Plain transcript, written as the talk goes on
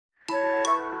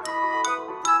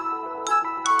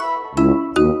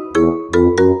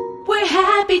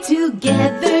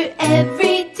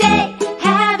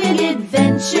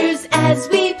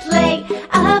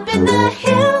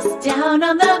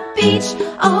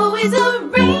always a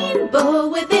rainbow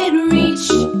within reach.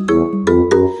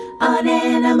 On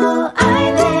Animal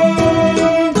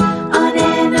Island, on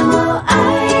Animal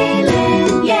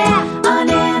Island, yeah, on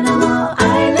Animal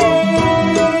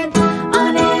Island,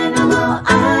 on Animal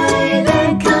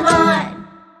Island, come on.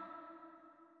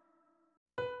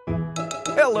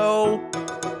 Hello.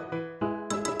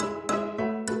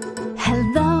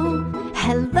 Hello,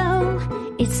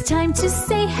 hello, it's time to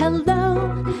say hello.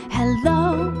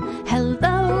 Hello,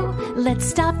 hello, let's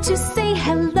stop to say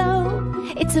hello.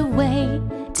 It's a way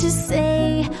to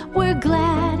say we're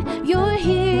glad you're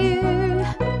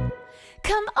here.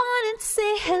 Come on and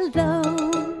say hello.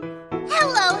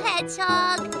 Hello,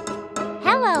 Hedgehog.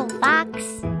 Hello, Fox.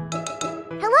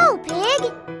 Hello, Pig.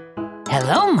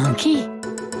 Hello, Monkey.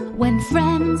 When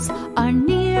friends are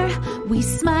near, we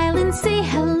smile and say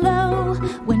hello.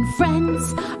 When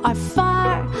friends are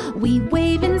far, we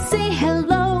wave and say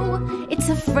hello. It's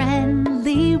a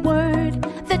friendly word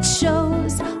that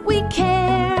shows we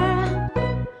care.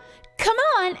 Come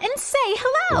on and say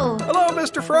hello. Hello,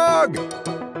 Mr. Frog.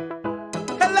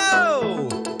 Hello.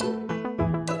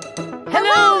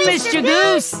 Hello, Mr.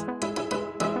 Goose.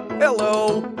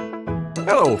 Hello.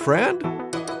 Hello, friend.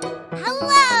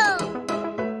 Hello.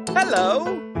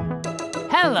 Hello.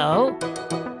 Hello.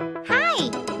 Hi,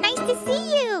 nice to see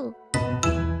you.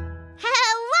 Hello.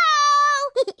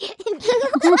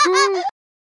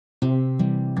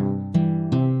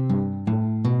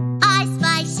 I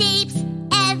spy shapes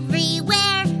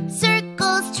everywhere.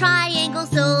 Circles,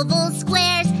 triangles, ovals,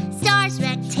 squares, stars,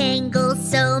 rectangles,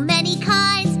 so many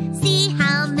kinds. See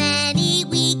how many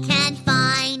we can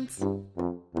find.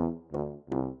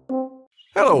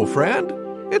 Hello, friend.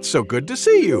 It's so good to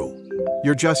see you.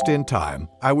 You're just in time.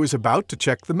 I was about to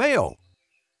check the mail.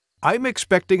 I'm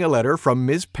expecting a letter from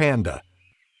Ms. Panda.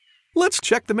 Let's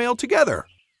check the mail together.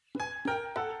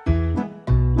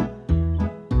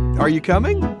 Are you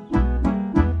coming?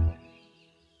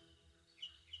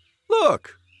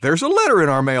 Look, there's a letter in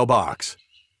our mailbox.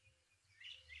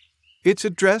 It's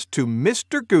addressed to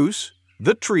Mr. Goose,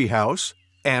 the Treehouse,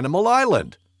 Animal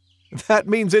Island. That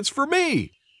means it's for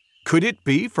me. Could it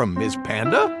be from Ms.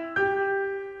 Panda?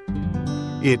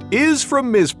 It is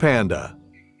from Ms. Panda.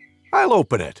 I'll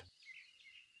open it.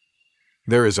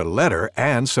 There is a letter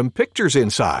and some pictures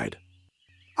inside.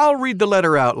 I'll read the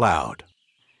letter out loud.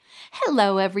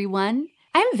 Hello, everyone.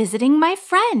 I'm visiting my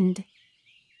friend.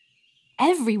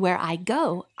 Everywhere I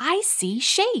go, I see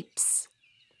shapes.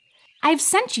 I've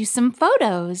sent you some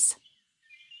photos.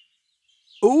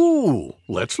 Ooh,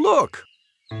 let's look.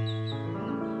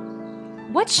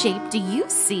 What shape do you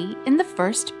see in the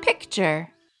first picture?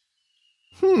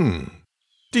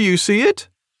 Do you see it?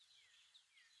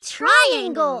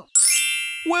 Triangle.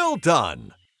 Well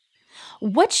done.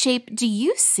 What shape do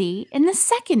you see in the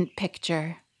second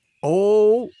picture?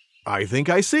 Oh, I think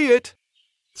I see it.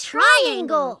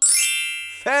 Triangle.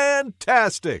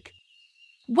 Fantastic.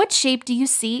 What shape do you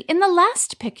see in the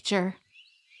last picture?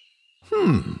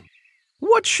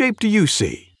 What shape do you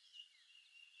see?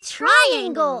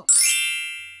 Triangle.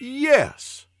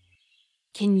 Yes.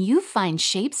 Can you find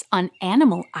shapes on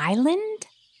Animal Island?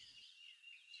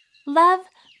 Love,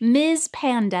 Ms.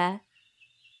 Panda.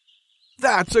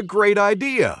 That's a great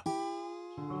idea.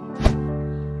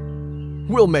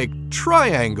 We'll make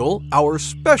triangle our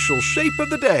special shape of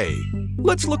the day.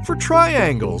 Let's look for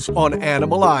triangles on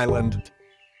Animal Island.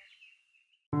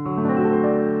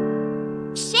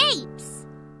 Shapes.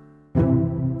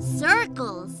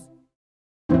 Circles.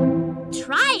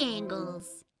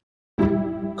 Triangles.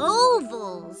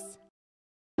 Ovals.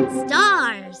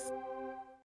 Stars.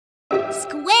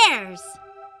 Squares.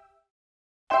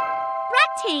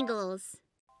 Rectangles.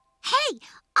 Hey,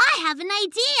 I have an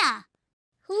idea.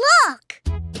 Look!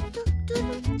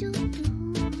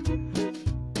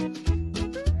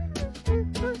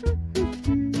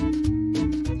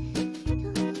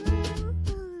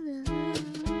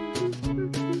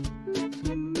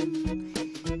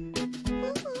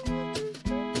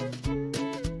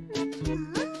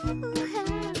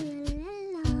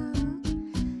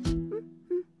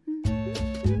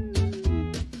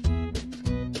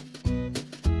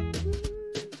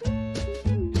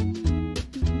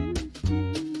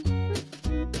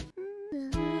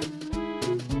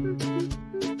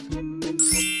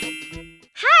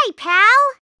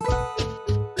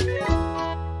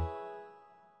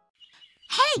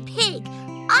 Hey, Pig,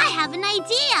 I have an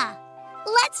idea.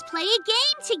 Let's play a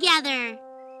game together.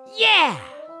 Yeah!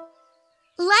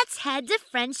 Let's head to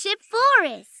Friendship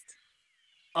Forest.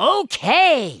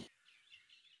 Okay!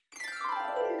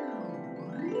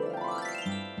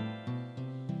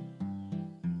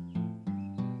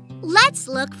 Let's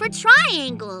look for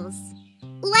triangles.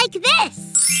 Like this.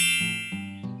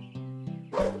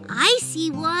 I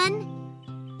see one.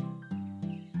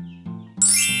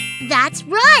 That's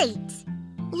right.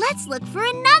 Let's look for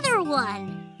another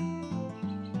one.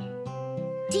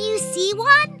 Do you see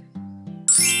one?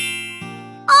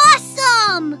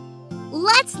 Awesome!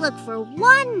 Let's look for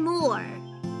one more.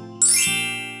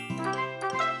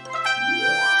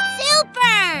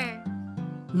 Super!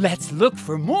 Let's look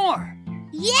for more.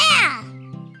 Yeah!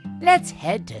 Let's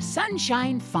head to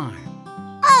Sunshine Farm.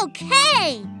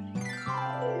 Okay!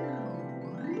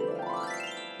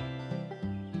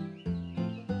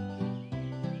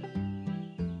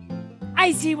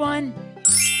 I see one.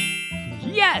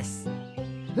 Yes!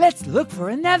 Let's look for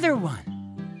another one.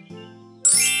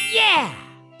 Yeah!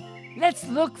 Let's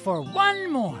look for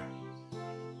one more.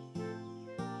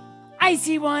 I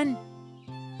see one.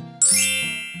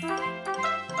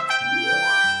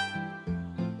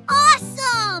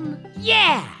 Awesome!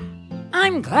 Yeah!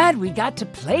 I'm glad we got to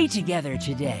play together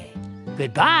today.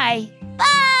 Goodbye.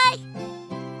 Bye!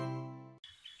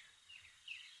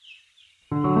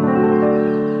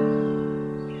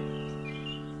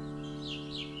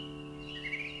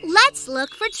 Let's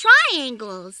look for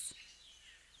triangles.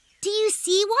 Do you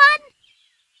see one?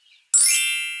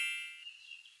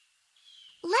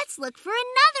 Let's look for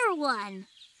another one.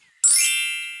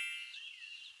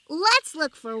 Let's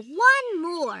look for one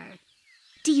more.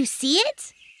 Do you see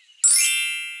it?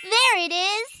 There it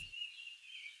is.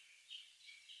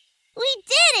 We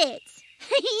did it!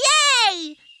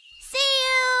 Yay! See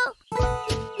you!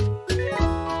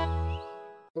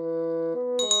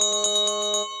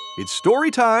 It's story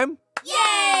time.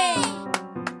 Yay!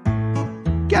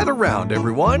 Gather round,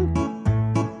 everyone.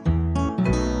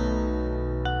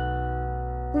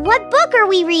 What book are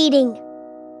we reading?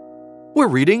 We're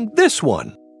reading this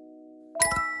one.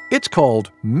 It's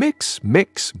called Mix,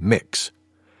 Mix, Mix.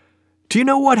 Do you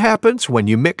know what happens when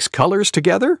you mix colors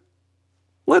together?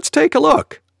 Let's take a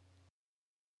look.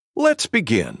 Let's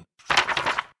begin.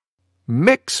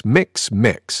 Mix, Mix,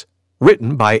 Mix,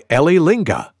 written by Ellie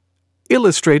Linga,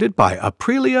 illustrated by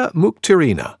Aprilia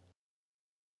Muktirina.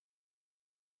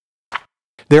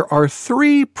 There are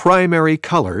 3 primary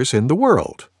colors in the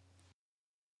world.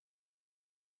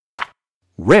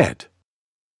 Red,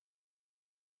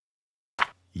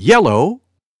 yellow,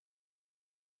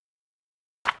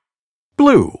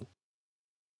 blue.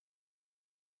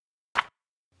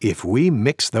 If we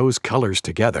mix those colors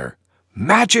together,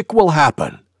 magic will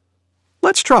happen.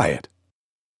 Let's try it.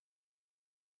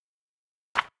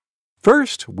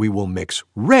 First, we will mix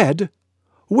red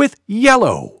with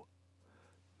yellow.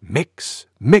 Mix,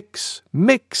 mix,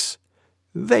 mix.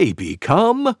 They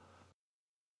become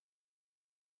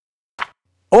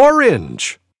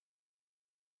orange.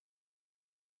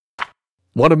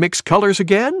 Want to mix colors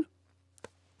again?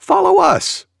 Follow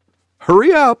us.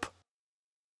 Hurry up.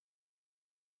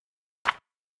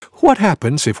 What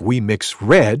happens if we mix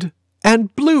red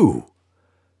and blue?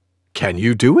 Can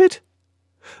you do it?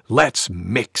 Let's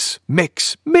mix,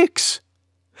 mix, mix.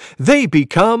 They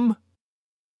become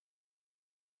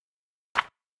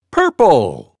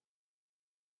purple.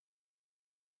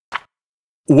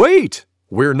 Wait,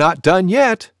 we're not done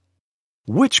yet.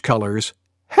 Which colors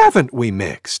haven't we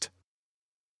mixed?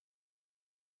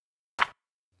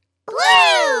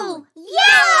 Blue!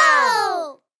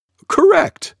 Yellow!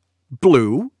 Correct.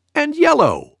 Blue and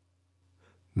yellow.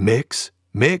 Mix,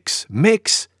 mix,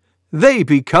 mix. They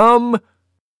become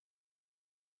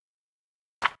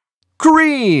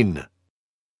green.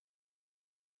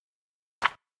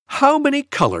 How many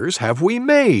colors have we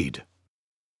made?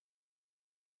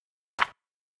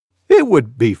 It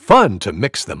would be fun to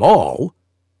mix them all.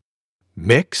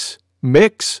 Mix,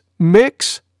 mix,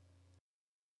 mix.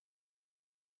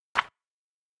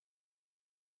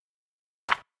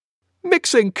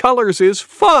 Mixing colors is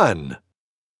fun.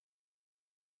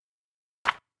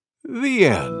 The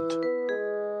end.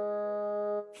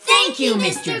 Thank you,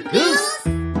 Mr. Goose.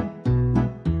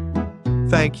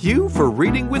 Thank you for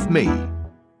reading with me.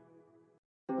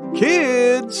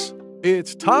 Kids,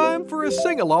 it's time for a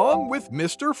sing-along with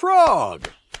Mr. Frog.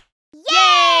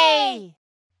 Yay!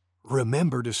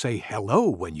 Remember to say hello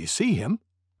when you see him.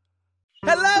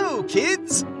 Hello,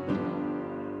 kids!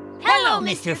 Hello,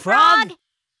 Mr. Frog.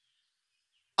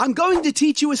 I'm going to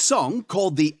teach you a song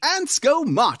called The Ants Go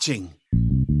Marching.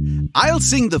 I'll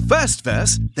sing the first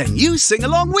verse, then you sing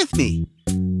along with me.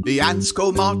 The ants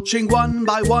go marching one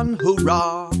by one,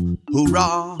 hurrah,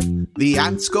 hurrah. The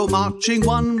ants go marching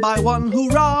one by one,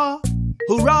 hurrah,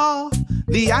 hurrah.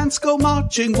 The ants go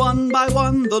marching one by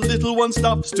one. The little one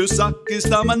stops to suck his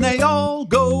thumb, and they all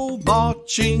go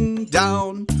marching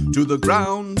down to the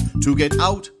ground to get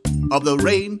out of the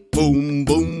rain. Boom,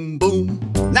 boom, boom.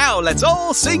 Now let's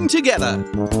all sing together.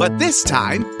 But this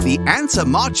time, the ants are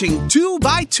marching 2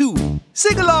 by 2.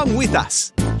 Sing along with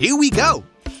us. Here we go.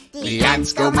 The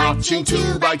ants go marching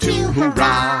 2 by 2.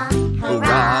 Hurrah,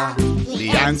 hurrah. The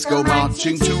ants go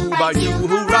marching 2 by 2.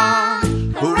 Hurrah,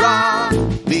 hurrah.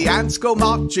 The ants go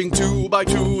marching 2 by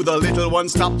 2. The little one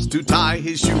stops to tie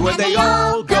his shoe, and they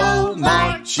all go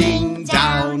marching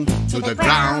down to the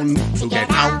ground to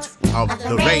get out of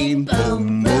the rain.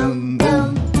 Boom, boom,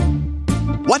 boom.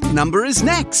 What number is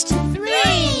next?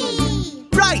 3.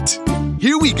 Right!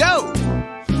 Here we go!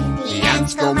 The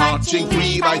ants go marching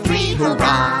 3 by 3.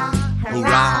 Hurrah,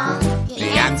 hurrah!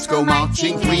 The ants go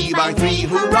marching 3 by 3.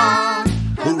 Hurrah,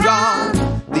 hurrah!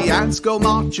 The ants go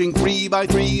marching 3 by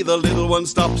 3. The little one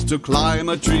stops to climb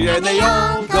a tree, and they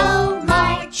all go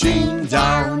marching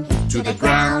down to the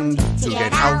ground to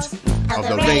get out of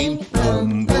the rain.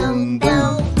 Boom, boom,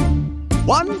 boom.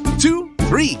 1, 2,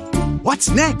 3. What's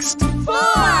next? 4.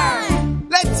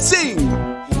 Let's sing!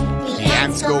 The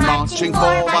ants go marching 4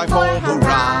 by 4.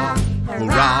 Hurrah,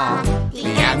 hurrah! The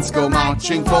ants go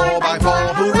marching 4 by 4.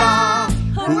 Hurrah,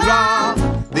 hurrah!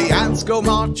 The ants go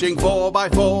marching 4 by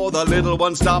 4. The little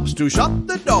one stops to shut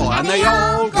the door, and they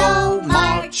all go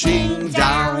marching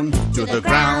down to the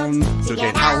ground to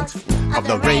get out of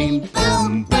the rain.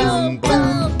 Boom, boom,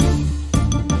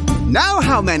 boom. Now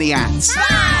how many ants?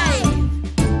 5.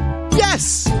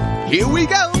 Yes! Here we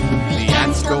go! The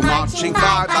ants go marching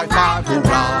 5 by 5.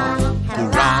 Hurrah,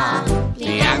 hurrah!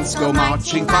 The ants go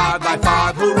marching 5 by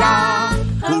 5. Hurrah,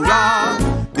 hurrah!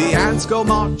 The ants go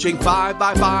marching 5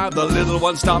 by 5. The little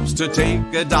one stops to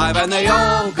take a dive, and they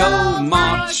all go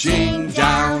marching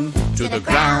down to the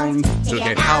ground to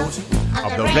get out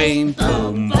of the rain.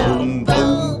 Boom, boom,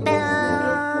 boom.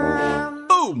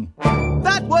 Boom!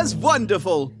 That was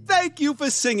wonderful. Thank you for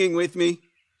singing with me.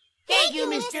 Thank you,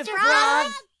 Mr.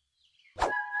 Frog.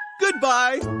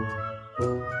 Goodbye.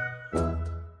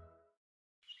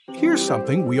 Here's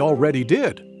something we already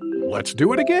did. Let's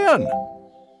do it again.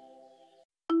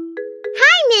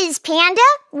 Hi, Ms. Panda.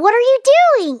 What are you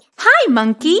doing? Hi,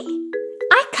 Monkey.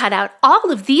 I cut out all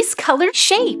of these colored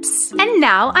shapes, and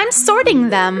now I'm sorting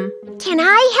them. Can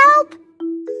I help?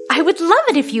 I would love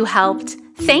it if you helped.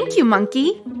 Thank you,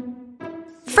 Monkey.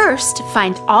 First,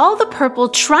 find all the purple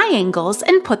triangles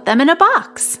and put them in a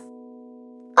box.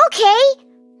 Okay.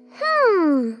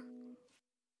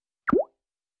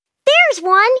 There's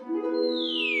one.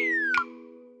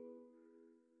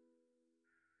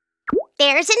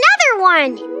 There's another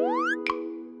one.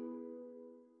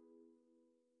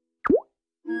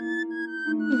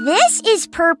 This is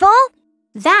purple.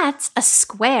 That's a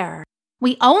square.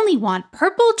 We only want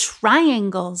purple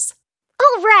triangles.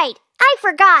 Oh, right. I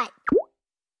forgot.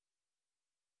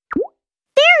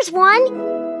 There's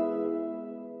one.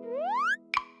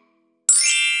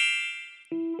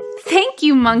 Thank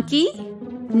you, Monkey.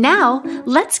 Now,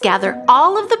 let's gather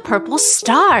all of the purple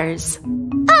stars.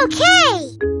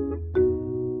 Okay.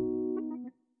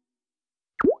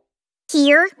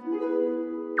 Here.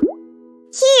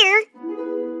 Here.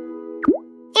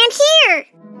 And here.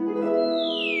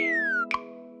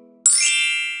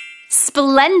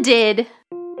 Splendid!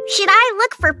 Should I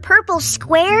look for purple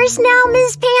squares now,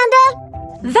 Ms.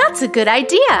 Panda? That's a good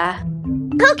idea.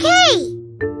 Okay.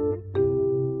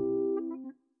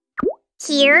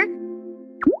 Here.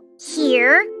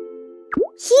 Here.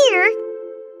 Here.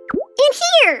 And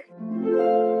here.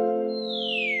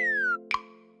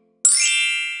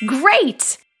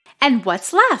 Great! And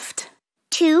what's left?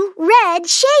 2 red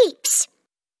shapes.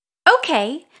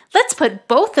 Okay, let's put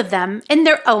both of them in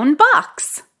their own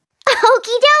box.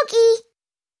 Okie dokie.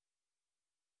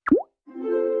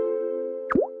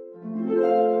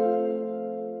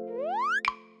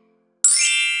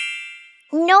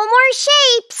 No more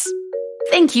shapes.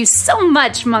 Thank you so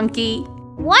much, Monkey.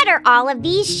 What are all of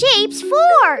these shapes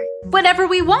for? Whatever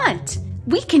we want.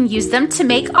 We can use them to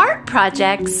make art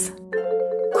projects.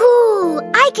 Ooh,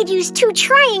 I could use 2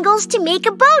 triangles to make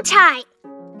a bow tie.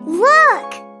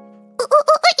 Look.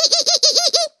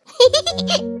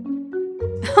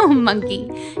 Oh, Monkey,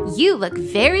 you look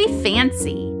very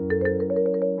fancy.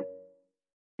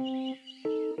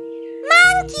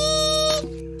 Monkey!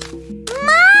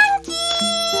 Monkey!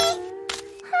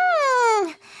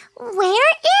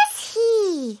 Where is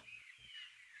he?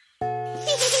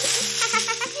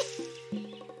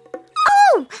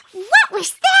 Oh, what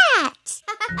was that?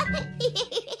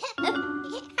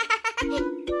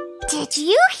 Did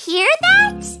you hear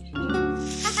that?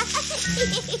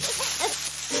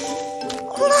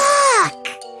 Look!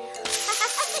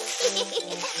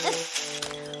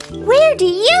 Where do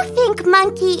you think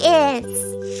Monkey is?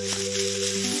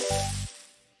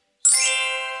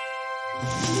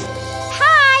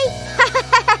 Hi!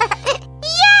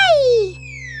 Yay!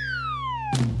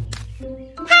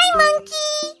 Hi,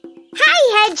 Monkey! Hi,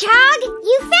 Hedgehog!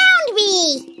 You found me!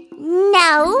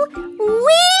 No,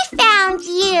 we found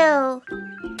you!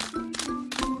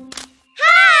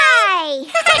 Hi!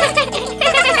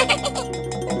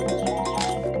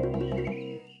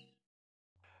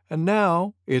 And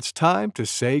now it's time to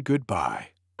say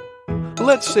goodbye.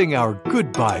 Let's sing our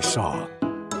goodbye song.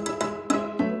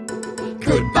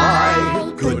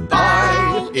 Goodbye,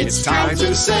 goodbye, it's time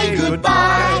to say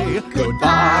goodbye.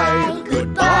 Goodbye,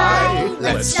 goodbye,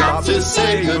 let's stop to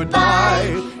say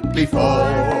goodbye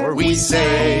before we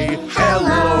say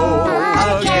hello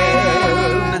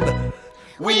again.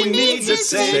 We need to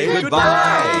say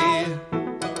goodbye.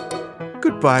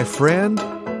 Goodbye, friend.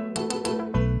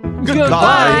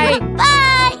 Goodbye.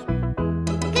 Bye!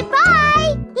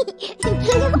 Goodbye!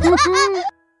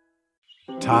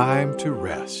 Time to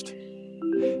rest.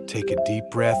 Take a deep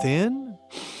breath in.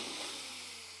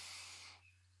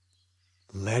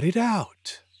 Let it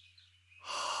out.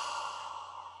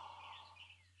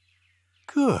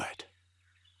 Good.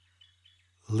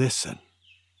 Listen.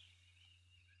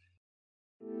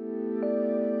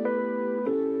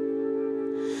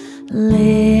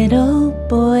 Little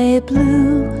boy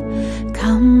blue,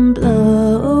 come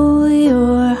blow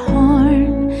your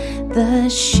horn. The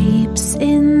sheep's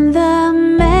in the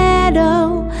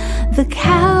meadow, the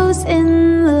cow's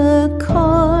in the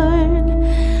corn.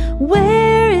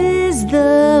 Where is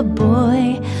the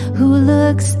boy who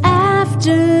looks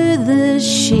after the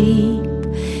sheep?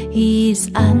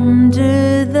 He's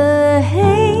under the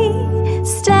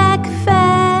haystack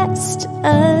fast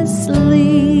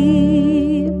asleep.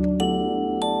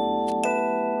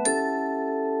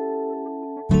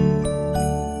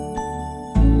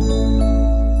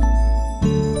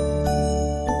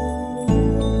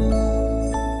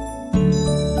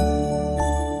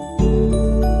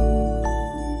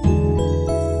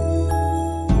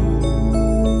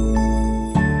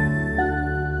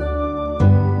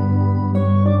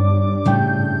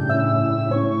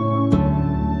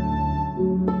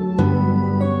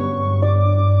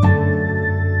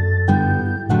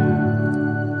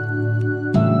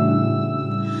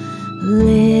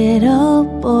 Little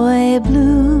boy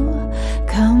blue,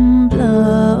 come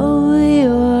blow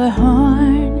your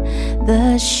horn.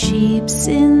 The sheep's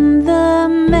in the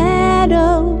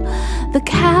meadow, the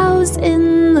cow's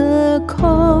in the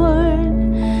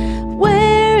corn.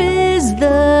 Where is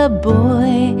the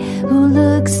boy who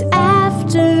looks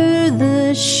after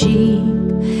the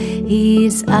sheep?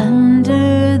 He's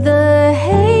under the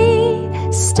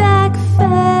haystack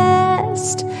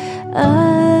fast asleep.